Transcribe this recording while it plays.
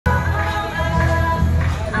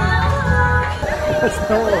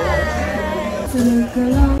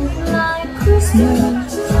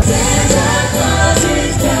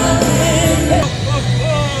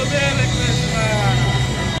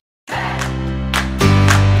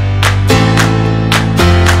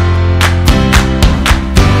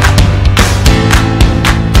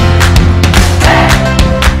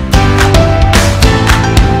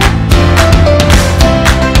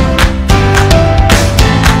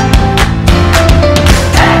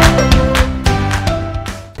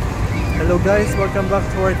Hello guys, welcome back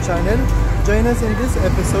to our channel. Join us in this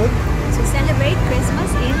episode to celebrate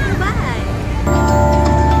Christmas in Dubai.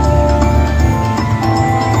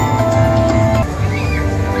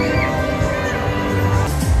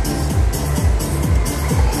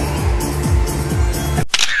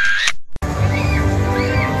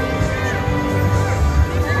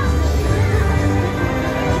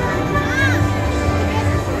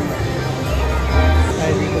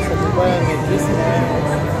 Ay, dito sa Dubai, may Christmas.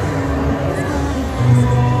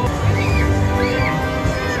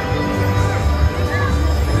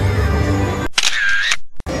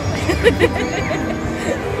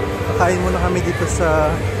 Kain muna kami dito sa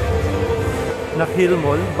Mahal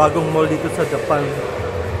Mall, bagong mall dito sa Japan.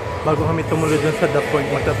 Bago kami tumuloy dun sa The Point,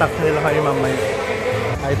 magtatak nila kami mamaya.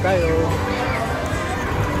 Hi tayo!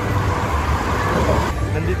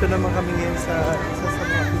 Nandito naman kami ngayon sa isa sa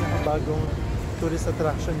mga pinakabagong tourist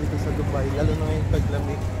attraction dito sa Dubai, lalo na ngayon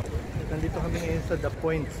paglamig. Nandito kami ngayon sa The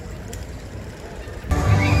Point.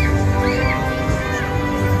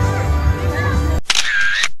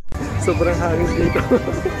 Sobrang hangin dito.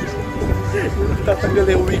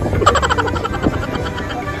 Tatanggal yung wig ko.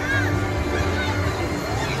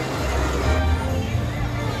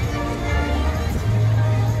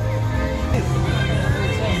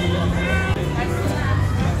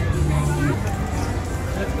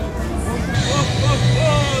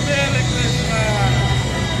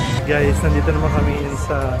 Guys, nandito naman kami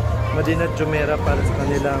sa Medina Jumeirah para sa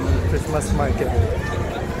kanilang Christmas market.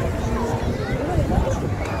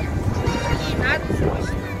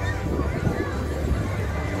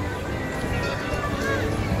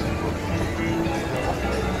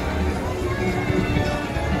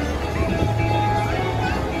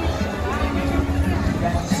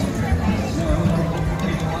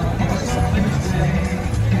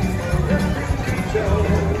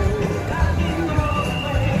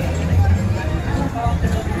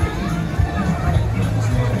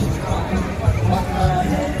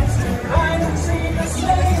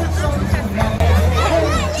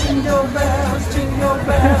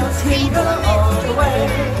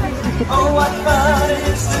 Oh, what fun it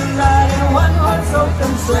is to ride in a one-horse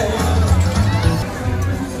open sleigh.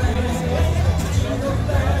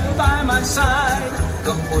 By my side,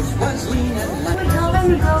 the horse was lean and light. Come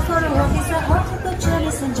and go for a walk, it's a hot but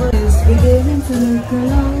jealous and joyous. Beginning to look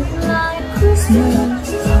along like Christmas.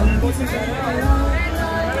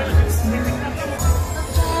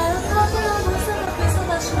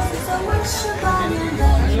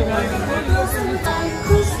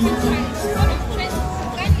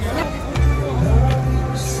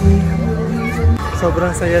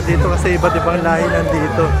 Sobrang saya dito kasi iba't ibang lahi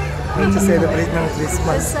nandito nag-celebrate ng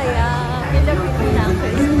Christmas. Masaya.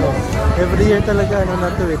 Every year talaga ano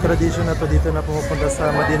na to eh, tradition na to dito na pumupunta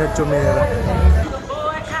sa Medina Jumeirah.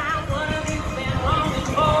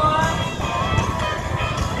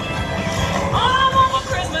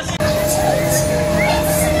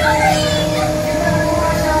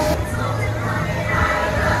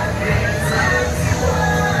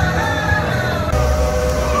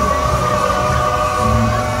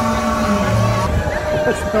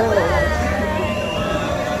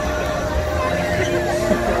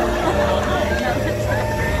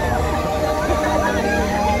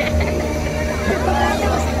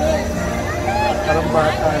 Parang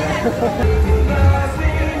bata na.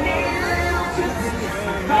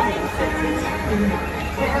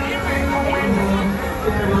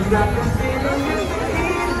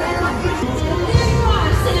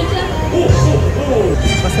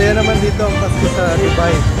 Masaya naman dito ang Pasko sa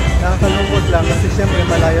Dubai. Nakakalungkot lang kasi siyempre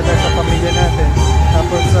malayo tayo sa pamilya natin.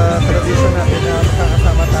 Tapos sa tradisyon natin na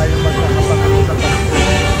makakasama tayo magkakapagod sa Pasko.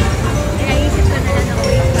 Kaya isip ko na lang ako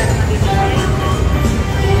yung para makita.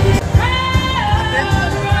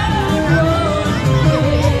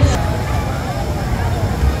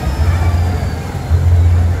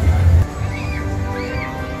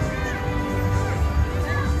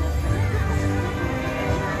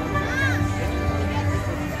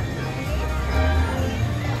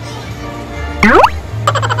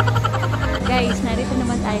 Guys, narito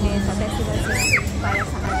naman tayo ngayon sa festival para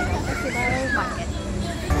sa kanilang festival market.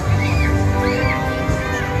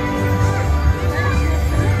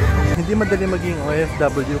 madali maging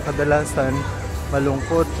OFW, kadalasan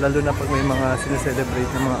malungkot, lalo na pag may mga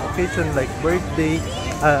sineselebrate na mga occasion like birthday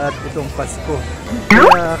at itong Pasko.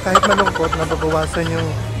 Kaya kahit malungkot, nababawasan yung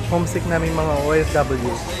homesick naming mga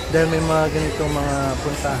OFW dahil may mga ganitong mga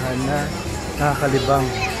puntahan na nakakalibang.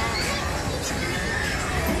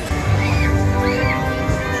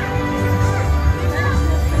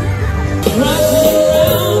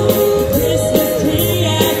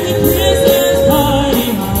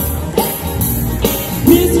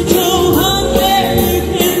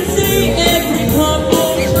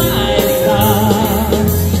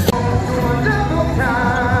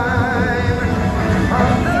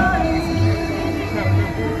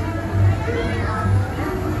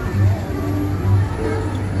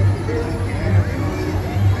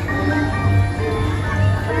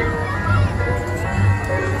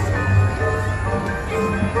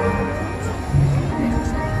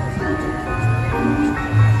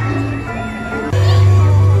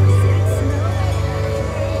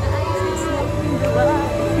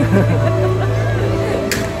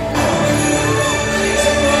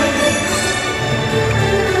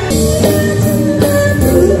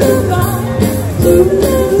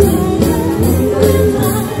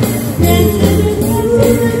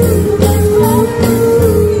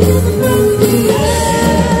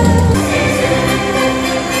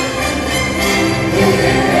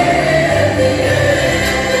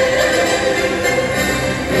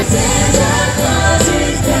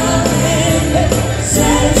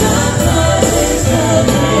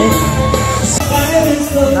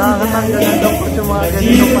 Nakakatanggal ng lungkot yung mga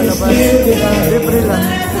ganitong palabas. Libre lang.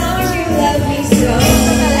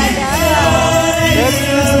 Merry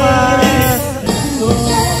Christmas!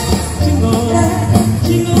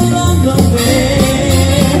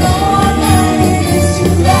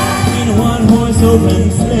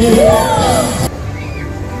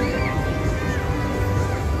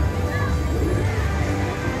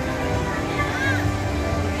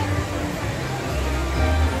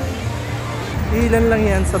 Ilan lang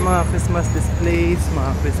yan sa mga Christmas displays,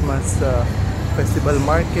 mga Christmas festival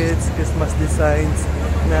markets, Christmas designs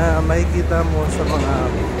na makikita mo sa mga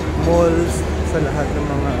malls, sa lahat ng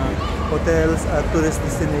mga hotels at tourist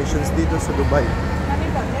destinations dito sa Dubai.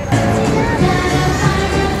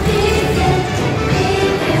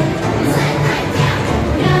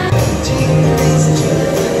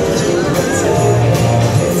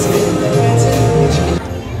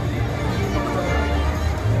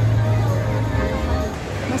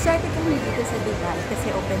 Maswerte kami dito sa Dubai kasi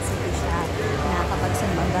open city siya.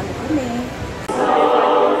 Nakakapagsumbang gabi kami.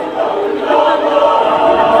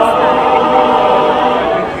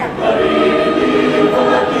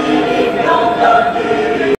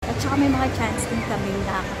 At saka may mga chance din kami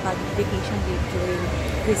nakakapag-vacation day during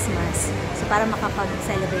Christmas. So para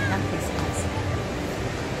makapag-celebrate ng Christmas.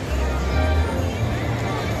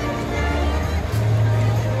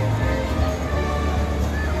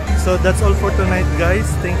 So that's all for tonight, guys.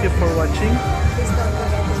 Thank you for watching. Please don't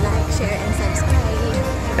forget to like, share, and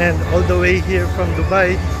subscribe. And all the way here from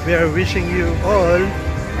Dubai, we are wishing you all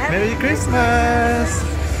Merry Christmas!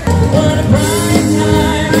 What a bright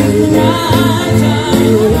time, bright time,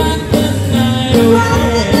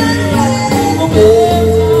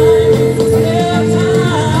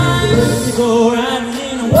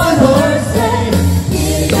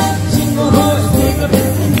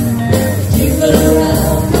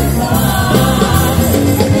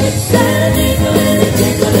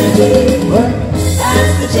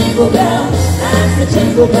 jingle bell, as the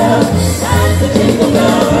jingle bell, as the jingle